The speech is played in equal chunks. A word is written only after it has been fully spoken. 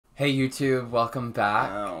Hey YouTube, welcome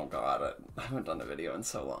back. Oh god, I haven't done a video in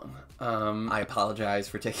so long. I apologize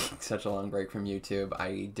for taking such a long break from YouTube.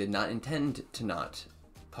 I did not intend to not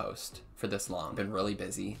post for this long. I've been really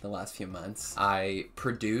busy the last few months. I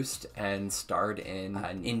produced and starred in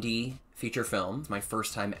an indie feature film. It's my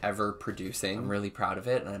first time ever producing. I'm really proud of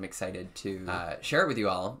it and I'm excited to share it with you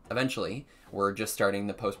all eventually. We're just starting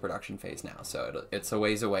the post-production phase now, so it's a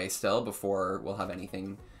ways away still before we'll have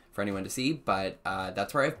anything for anyone to see, but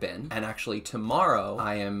that's where I've been. And actually tomorrow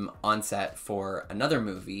I am on set for another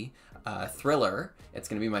movie, Thriller. It's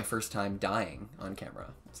gonna be my first time dying on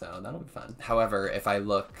camera, so that'll be fun. However, if I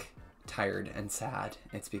look tired and sad,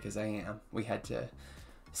 it's because I am. We had to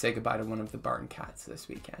say goodbye to one of the barn cats this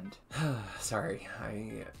weekend. Sorry,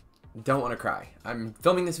 I don't want to cry. I'm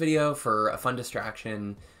filming this video for a fun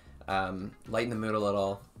distraction, lighten the mood a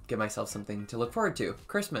little, give myself something to look forward to.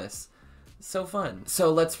 Christmas. So fun.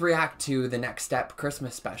 So let's react to the Next Step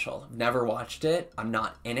Christmas special. I've never watched it. I'm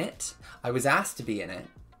not in it. I was asked to be in it,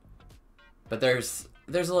 but there's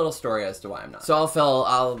a little story as to why I'm not. So I'll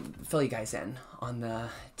fill you guys in on the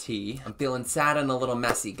tea. I'm feeling sad and a little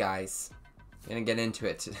messy, guys. Gonna get into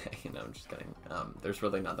it today. No, I'm just kidding. There's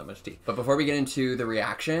really not that much tea. But before we get into the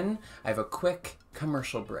reaction, I have a quick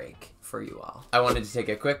commercial break for you all. I wanted to take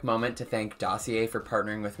a quick moment to thank Dossier for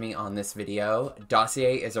partnering with me on this video.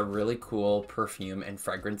 Dossier is a really cool perfume and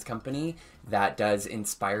fragrance company that does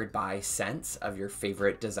inspired by scents of your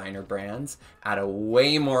favorite designer brands at a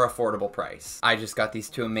way more affordable price. I just got these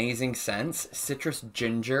two amazing scents, Citrus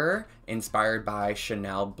Ginger, inspired by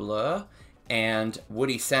Chanel Bleu, and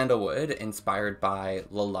Woody Sandalwood, inspired by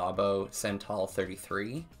Le Labo Santal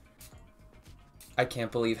 33. I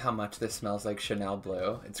can't believe how much this smells like Chanel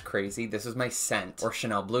Bleu. It's crazy. This was my scent, or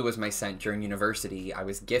Chanel Bleu was my scent during university. I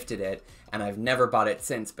was gifted it, and I've never bought it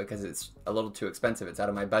since because it's a little too expensive. It's out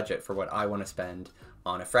of my budget for what I want to spend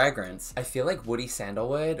on a fragrance. I feel like Woody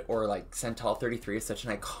Sandalwood or like Santal 33 is such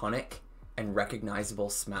an iconic and recognizable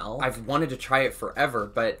smell. I've wanted to try it forever,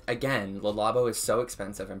 but again, Le Labo is so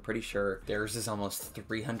expensive. I'm pretty sure theirs is almost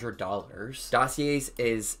 $300. Dossier's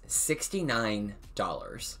is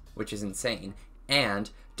 $69, which is insane. And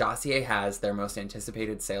Dossier has their most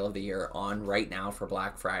anticipated sale of the year on right now for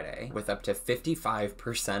Black Friday with up to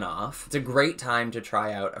 55% off. It's a great time to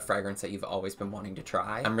try out a fragrance that you've always been wanting to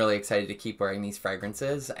try. I'm really excited to keep wearing these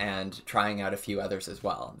fragrances and trying out a few others as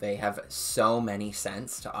well. They have so many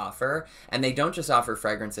scents to offer, and they don't just offer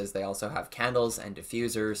fragrances, they also have candles and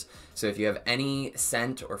diffusers. So if you have any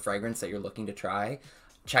scent or fragrance that you're looking to try,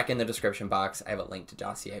 check in the description box. I have a link to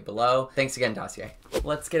Dossier below. Thanks again, Dossier.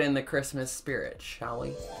 Let's get in the Christmas spirit, shall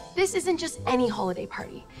we? This isn't just any holiday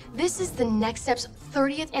party. This is the Next Step's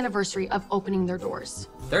 30th anniversary of opening their doors.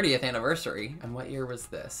 30th anniversary? And what year was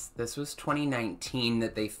this? This was 2019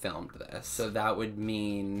 that they filmed this. So that would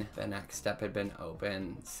mean the Next Step had been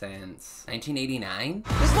open since 1989?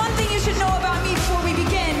 There's one thing you should know about me before we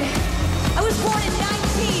begin. I was born in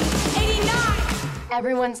 1989!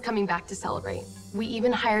 Everyone's coming back to celebrate. We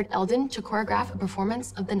even hired Eldon to choreograph a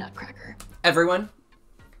performance of the Nutcracker. Everyone?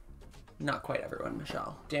 Not quite everyone,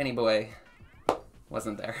 Michelle. Danny Boy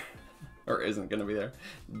wasn't there. Or isn't gonna be there.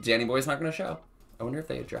 Danny Boy's not gonna show. I wonder if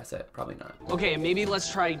they address it. Probably not. Okay, maybe let's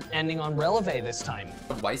try ending on releve this time.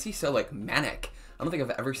 Why is he so, like, manic? I don't think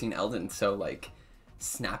I've ever seen Eldon so, like,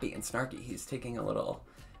 snappy and snarky. He's taking a little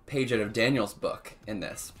page out of Daniel's book in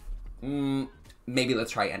this. Maybe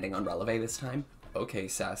let's try ending on releve this time. Okay,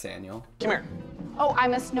 Sass Daniel. Come here. Oh,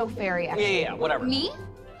 I'm a snow fairy, actually. Yeah, whatever. Me?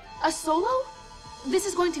 A solo? This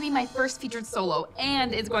is going to be my first featured solo,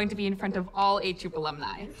 and it's going to be in front of all HUP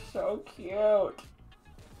alumni. So cute.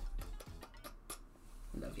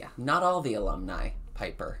 Love ya. Not all the alumni,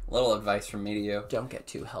 Piper. Little advice from me to you. Don't get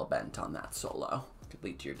too hell-bent on that solo. It could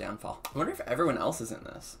lead to your downfall. I wonder if everyone else is in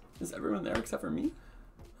this. Is everyone there except for me?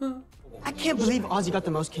 Huh. I can't believe Ozzy got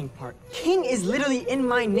the most King part. King is literally in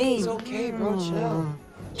my name. It's okay, bro, chill.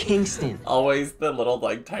 Kingston. Always the little,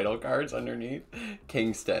 like, title cards underneath.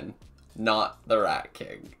 Kingston, not the Rat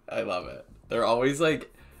King. I love it. They're always,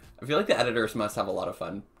 like, I feel like the editors must have a lot of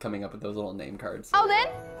fun coming up with those little name cards. Oh, then?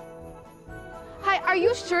 Hi, are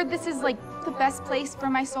you sure this is, like, the best place for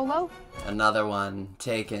my solo? Another one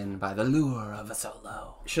taken by the lure of a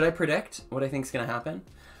solo. Should I predict what I think's gonna happen?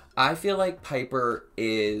 I feel like Piper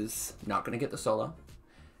is not going to get the solo.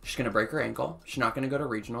 She's going to break her ankle. She's not going to go to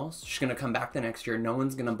regionals. She's going to come back the next year. No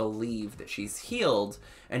one's going to believe that she's healed,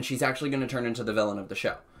 and she's actually going to turn into the villain of the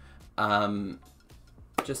show.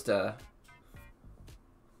 Just a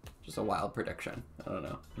wild prediction. I don't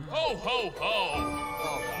know. Ho, ho, ho!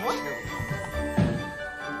 What?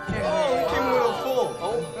 Oh, we came a little full.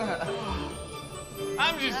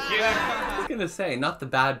 I'm just kidding. gonna say, not the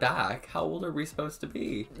bad back. How old are we supposed to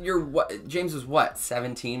be? James was what,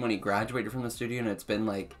 17 when he graduated from the studio, and it's been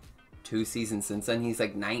like 2 seasons since then. He's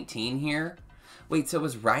like 19 here. Wait, so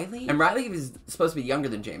was Riley? And Riley was supposed to be younger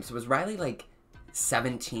than James. So was Riley like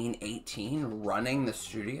 17, 18 running the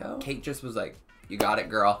studio? Kate just was like, you got it,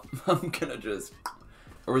 girl. I'm gonna just...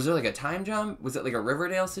 Or was there like a time jump? Was it like a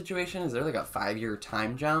Riverdale situation? Is there like a 5-year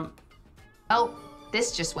time jump? Oh,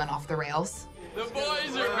 this just went off the rails. The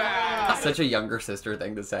boys are back! Such a younger sister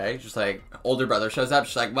thing to say. Just like, older brother shows up,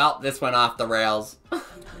 she's like, well, this went off the rails.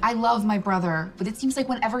 I love my brother, but it seems like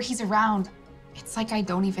whenever he's around, it's like I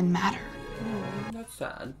don't even matter. That's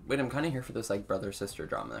sad. Wait, I'm kind of here for this like brother-sister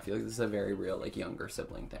drama. I feel like this is a very real like younger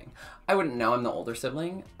sibling thing. I wouldn't know I'm the older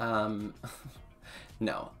sibling.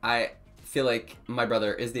 No, I feel like my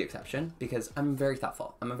brother is the exception because I'm very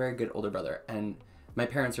thoughtful. I'm a very good older brother, and my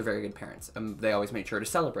parents are very good parents. They always made sure to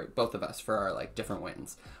celebrate both of us for our like different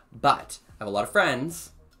wins. But I have a lot of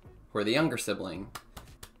friends who are the younger sibling.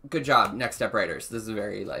 Good job, Next Step writers. This is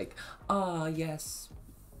very like, ah, yes,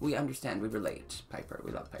 we understand, we relate. Piper,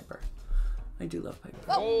 we love Piper. I do love Piper.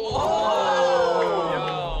 Oh.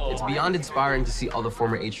 It's beyond inspiring to see all the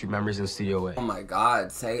former H Troop members in Studio A. Oh my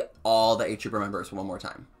God, say all the H Trooper members one more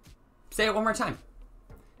time. Say it one more time.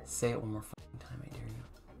 Say it one more fucking time, I dare you.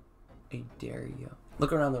 I dare you.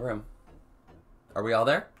 Look around the room. Are we all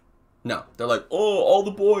there? No, they're like, oh, all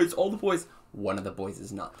the boys, all the boys. One of the boys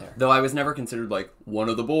is not there. Though I was never considered like one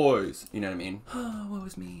of the boys. You know what I mean? Oh, what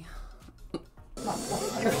was me? Hello.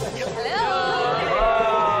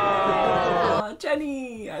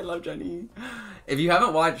 Jenny, I love Jenny. If you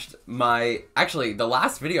haven't watched actually the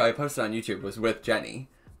last video I posted on YouTube was with Jenny,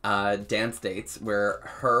 dance dates, where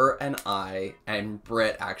her and I and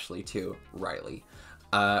Britt actually too, Riley,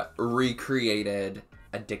 recreated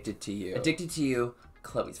Addicted to You. Addicted to You,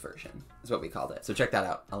 Chloe's version is what we called it. So check that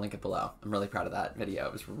out. I'll link it below. I'm really proud of that video.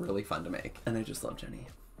 It was really fun to make. And I just love Jenny.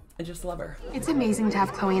 I just love her. It's amazing to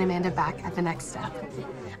have Chloe and Amanda back at the Next Step.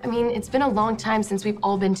 I mean, it's been a long time since we've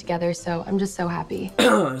all been together, so I'm just so happy.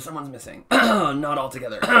 Someone's missing. Not all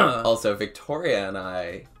together. Also, Victoria and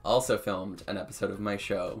I also filmed an episode of my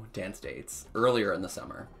show, Dance Dates, earlier in the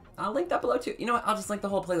summer. I'll link that below too. You know what? I'll just link the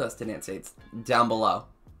whole playlist to Dance Dates down below.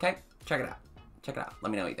 Okay? Check it out. Check it out.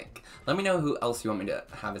 Let me know what you think. Let me know who else you want me to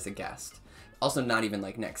have as a guest. Also, not even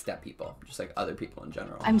like Next Step people, just like other people in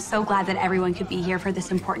general. I'm so glad that everyone could be here for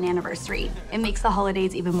this important anniversary. It makes the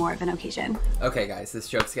holidays even more of an occasion. Okay, guys, this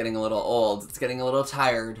joke's getting a little old. It's getting a little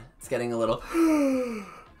tired. It's getting a little...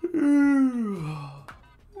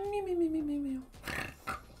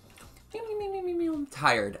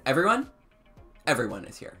 tired. Everyone? Everyone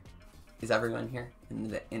is here. Is everyone here in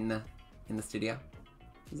the studio?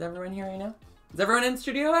 Is everyone here right now? Is everyone in the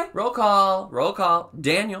studio? Eh? Roll call. Roll call.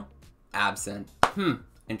 Daniel. Absent.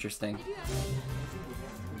 Interesting.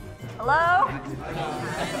 Hello?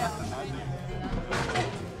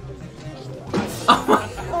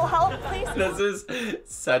 Little help, please? This is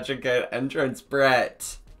such a good entrance,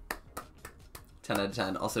 Brett. 10 out of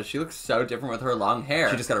 10. Also, she looks so different with her long hair.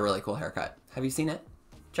 She just got a really cool haircut. Have you seen it?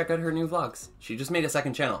 Check out her new vlogs. She just made a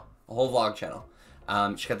second channel, a whole vlog channel.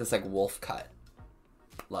 She got this like wolf cut.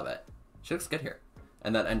 Love it. She looks good here.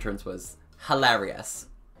 And that entrance was hilarious.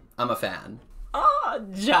 I'm a fan. Ah,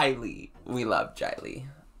 Jiley. We love Jiley.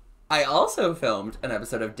 I also filmed an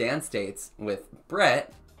episode of Dance Dates with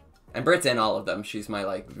Britt, and Britt's in all of them. She's my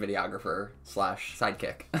like videographer slash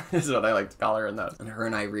sidekick, is what I like to call her in those. And her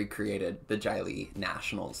and I recreated the Jiley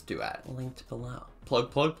Nationals duet. Linked below.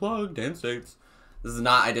 Plug, plug, plug. Dance Dates. This is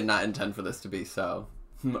not, I did not intend for this to be so.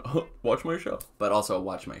 Watch my show. But also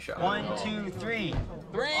watch my show. 1, 2, 3.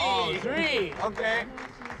 3! Oh, 3! Okay.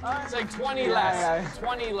 It's like 20 less.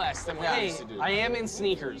 20 less than what I used to do. I am in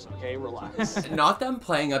sneakers, okay? Relax. Not them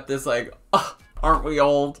playing up this like, oh, aren't we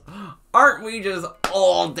old? Aren't we just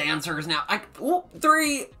old dancers now?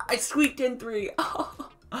 3! I squeaked in 3.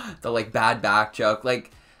 The like bad back joke.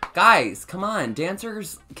 Like, guys, come on.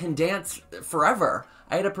 Dancers can dance forever.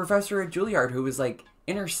 I had a professor at Juilliard who was like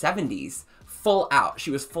in her 70s. Full out.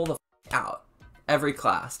 She was full the out. Every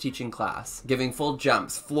class, teaching class, giving full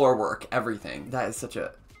jumps, floor work, everything. That is such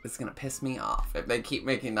a, it's gonna piss me off if they keep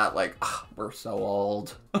making that like, we're so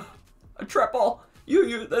old. A triple.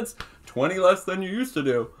 That's 20 less than you used to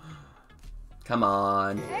do. Come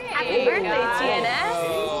on. Happy birthday,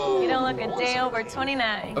 TNS. You don't look a day over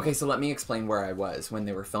 29. Okay, so let me explain where I was when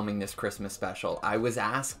they were filming this Christmas special. I was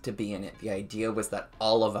asked to be in it. The idea was that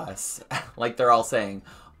all of us, like they're all saying,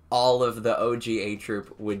 all of the OG A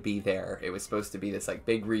Troop would be there. It was supposed to be this like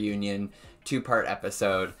big reunion, 2-part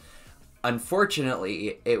episode.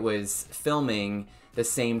 Unfortunately, it was filming the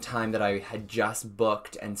same time that I had just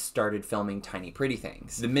booked and started filming Tiny Pretty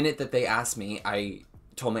Things. The minute that they asked me, I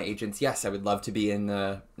told my agents, yes, I would love to be in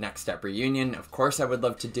the Next Step reunion. Of course I would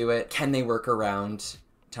love to do it. Can they work around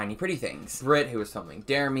Tiny Pretty Things? Britt, who was filming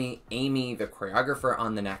Dare Me, Amy, the choreographer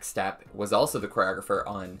on The Next Step, was also the choreographer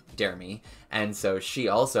on Dare Me. And so she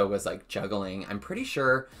also was like juggling. I'm pretty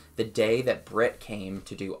sure the day that Britt came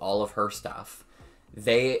to do all of her stuff,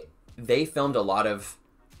 they filmed a lot of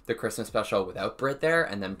the Christmas special without Britt there,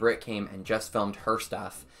 and then Britt came and just filmed her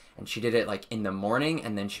stuff, and she did it like in the morning,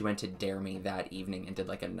 and then she went to Dare Me that evening and did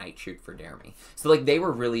like a night shoot for Dare Me. So like they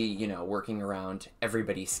were really, you know, working around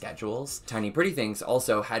everybody's schedules. Tiny Pretty Things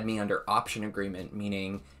also had me under option agreement,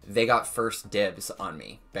 meaning they got first dibs on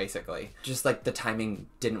me, basically. Just like the timing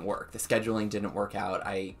didn't work. The scheduling didn't work out.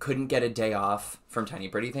 I couldn't get a day off from Tiny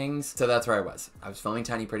Pretty Things. So that's where I was. I was filming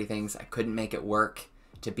Tiny Pretty Things. I couldn't make it work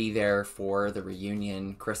to be there for the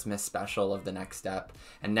reunion Christmas special of The Next Step.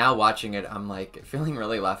 And now watching it, I'm like feeling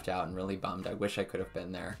really left out and really bummed. I wish I could have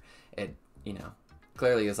been there. It, you know,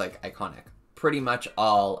 clearly is like iconic. Pretty much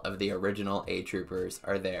all of the original A-Troopers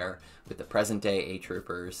are there with the present day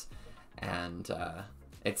A-Troopers. And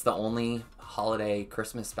it's the only holiday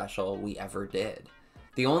Christmas special we ever did.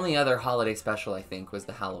 The only other holiday special, I think, was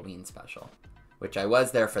the Halloween special, which I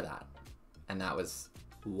was there for that. And that was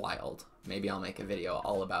wild. Maybe I'll make a video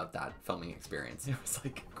all about that filming experience. It was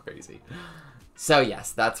like crazy. So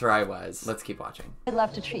yes, that's where I was. Let's keep watching. I'd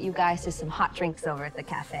love to treat you guys to some hot drinks over at the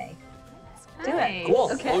cafe. Do it.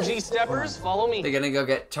 Cool. Okay. OG steppers, follow me. They're gonna go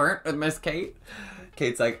get turned with Miss Kate.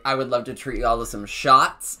 Kate's like, I would love to treat you all to some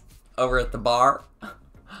shots over at the bar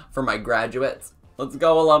for my graduates. Let's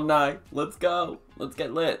go, alumni. Let's go. Let's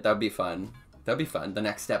get lit. That'd be fun. That'd be fun. The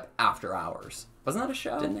Next Step After Hours. Wasn't that a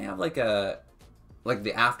show? Didn't they have like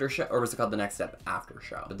the after show, or was it called The Next Step After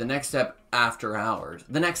Show? But The Next Step After Hours.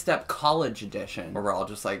 The Next Step College Edition, where we're all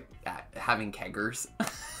just like having keggers.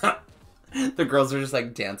 The girls are just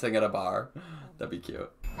like dancing at a bar. That'd be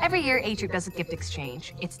cute. Every year, A-Troop does a gift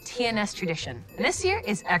exchange. It's TNS tradition. And this year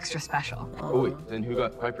is extra special. Oh, wait, then who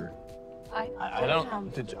got Piper? I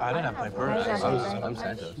didn't have Piper. I'm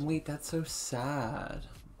Santa. Wait, that's so sad.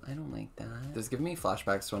 I don't like that. This is giving me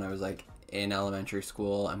flashbacks to when I was like in elementary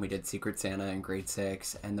school and we did Secret Santa in grade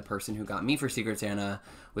 6, and the person who got me for Secret Santa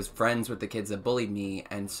was friends with the kids that bullied me,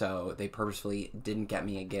 and so they purposefully didn't get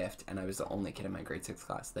me a gift, and I was the only kid in my grade 6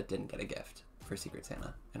 class that didn't get a gift for Secret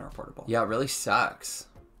Santa in our portable. Yeah, it really sucks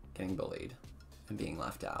getting bullied and being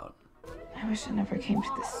left out. I wish I never came to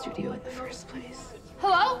this studio in the first place.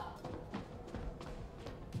 Hello?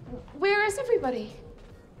 Where is everybody?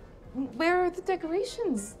 Where are the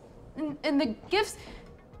decorations? And the gifts?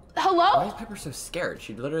 Hello? Why is Pepper so scared?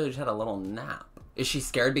 She literally just had a little nap. Is she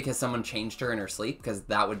scared because someone changed her in her sleep? Because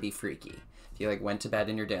that would be freaky. If you like went to bed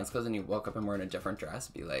in your dance clothes and you woke up and were in a different dress,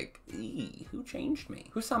 be like, eee, who changed me?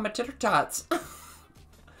 Who saw my titter tots?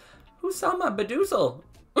 Who saw my bedoozle?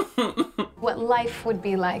 What life would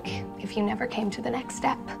be like if you never came to the next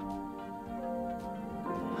step.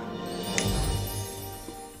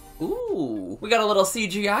 Ooh, we got a little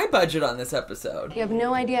CGI budget on this episode. You have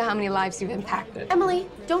no idea how many lives you've impacted. Emily,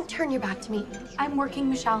 don't turn your back to me. I'm working,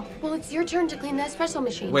 Michelle. Well, it's your turn to clean the espresso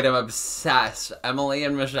machine. Wait, I'm obsessed. Emily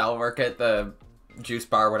and Michelle work at the juice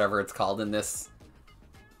bar, whatever it's called in this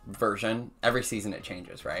version. Every season it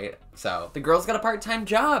changes, right? So the girls got a part-time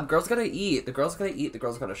job. Girls gotta eat. The girls gotta eat. The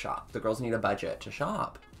girls gotta shop. The girls need a budget to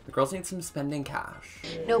shop. The girls need some spending cash.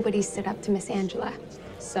 Nobody stood up to Miss Angela.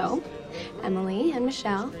 So, Emily and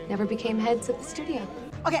Michelle never became heads of the studio.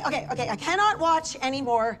 Okay. I cannot watch any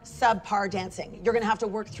more subpar dancing. You're gonna have to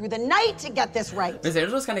work through the night to get this right. Miss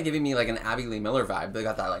Angela's kind of giving me like an Abby Lee Miller vibe. They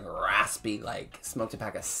got that like raspy, like smoked a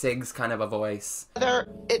pack of cigs kind of a voice. Whether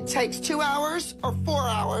it takes 2 hours or 4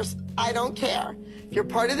 hours, I don't care. If you're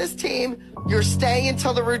part of this team, you're staying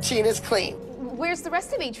until the routine is clean. Where's the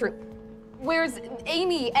rest of A-Troop? Where's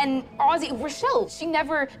Amy and Ozzy? Rochelle, she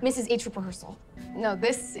never misses A-Troop rehearsal. No,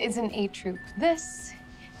 this isn't A-Troop. This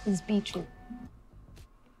is B-Troop.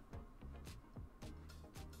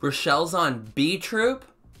 Rochelle's on B-Troop?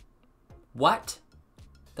 What?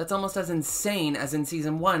 That's almost as insane as in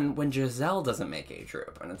season 1 when Giselle doesn't make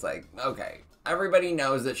A-Troop. And it's like, okay, everybody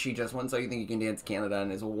knows that she just won So You Think You Can Dance Canada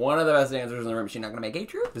and is one of the best dancers in the room. She's not gonna make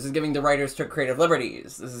A-Troop? This is giving the writers took creative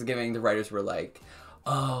liberties. This is giving the writers were like,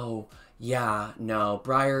 oh, yeah, no,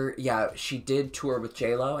 Briar, yeah, she did tour with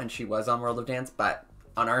J-Lo and she was on World of Dance, but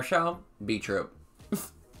on our show, B-Troop.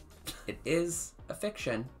 It is a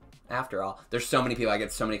fiction, after all. There's so many people, I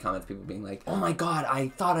get so many comments, people being like, oh my god, I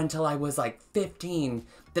thought until I was like 15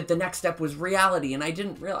 that the next step was reality and I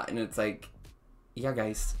didn't realize. And it's like, yeah,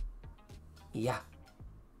 guys, yeah,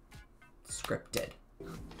 scripted.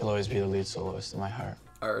 You'll always be the lead soloist in my heart.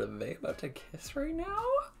 Are they about to kiss right now?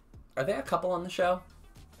 Are they a couple on the show?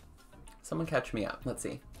 Someone catch me up. Let's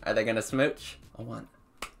see. Are they gonna smooch? I want.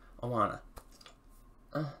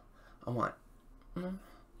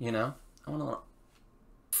 You know? I want a little.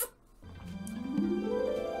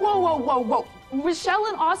 Whoa. Rochelle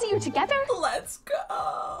and Ozzy, you're together? Let's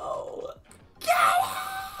go. Get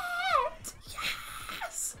it!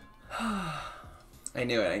 Yes! I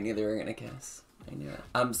knew it. I knew they were gonna kiss. I knew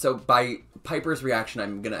it. So by Piper's reaction,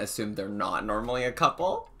 I'm gonna assume they're not normally a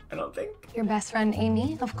couple. I don't think. Your best friend,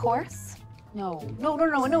 Amy, of course. No,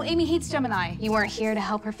 Amy hates Gemini. You weren't here to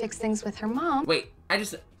help her fix things with her mom. Wait,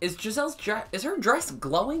 is Giselle's dress, is her dress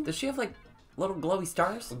glowing? Does she have like little glowy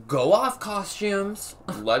stars? Go off costumes.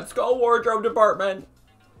 Let's go wardrobe department.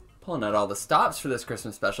 Pulling out all the stops for this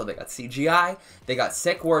Christmas special. They got CGI, they got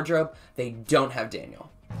sick wardrobe, they don't have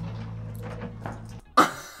Daniel.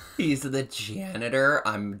 He's the janitor,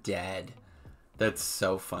 I'm dead. That's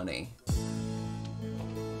so funny.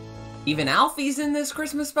 Even Alfie's in this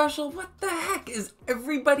Christmas special? What the heck? Is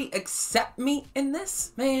everybody except me in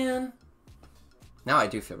this? Man. Now I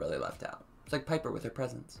do feel really left out. It's like Piper with her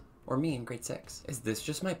presents. Or me in grade 6. Is this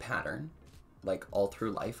just my pattern? Like all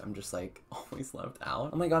through life, I'm just like always left out?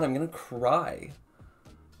 Oh my god, I'm gonna cry.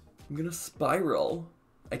 I'm gonna spiral.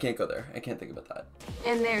 I can't go there. I can't think about that.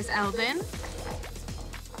 And there's Eldon.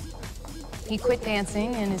 He quit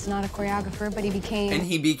dancing and is not a choreographer, but he became... And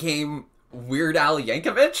he became Weird Al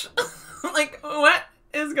Yankovic? Like, what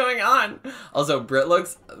is going on? Also, Brit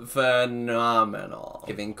looks phenomenal.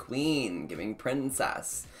 Giving queen, giving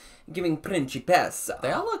princess, giving principessa.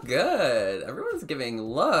 They all look good. Everyone's giving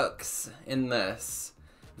looks in this.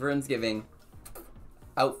 Everyone's giving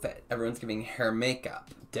outfit. Everyone's giving hair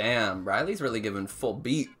makeup. Damn, Riley's really giving full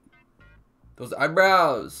beat. Those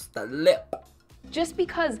eyebrows, that lip. Just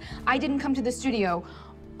because I didn't come to the studio,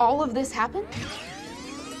 all of this happened?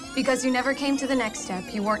 Because you never came to the next step.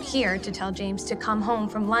 You weren't here to tell James to come home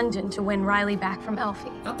from London to win Riley back from Elfie.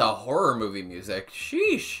 Not the horror movie music.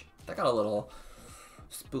 Sheesh. That got a little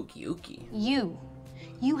spooky-ooky.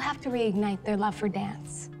 You have to reignite their love for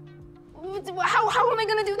dance. How am I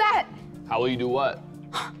gonna do that? How will you do what?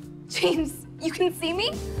 James, you can see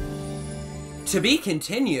me? To be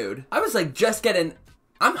continued. I was like just getting...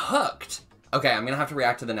 I'm hooked. Okay, I'm gonna have to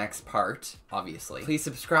react to the next part, obviously. Please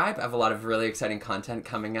subscribe. I have a lot of really exciting content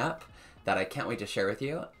coming up that I can't wait to share with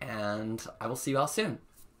you, and I will see you all soon.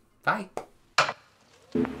 Bye.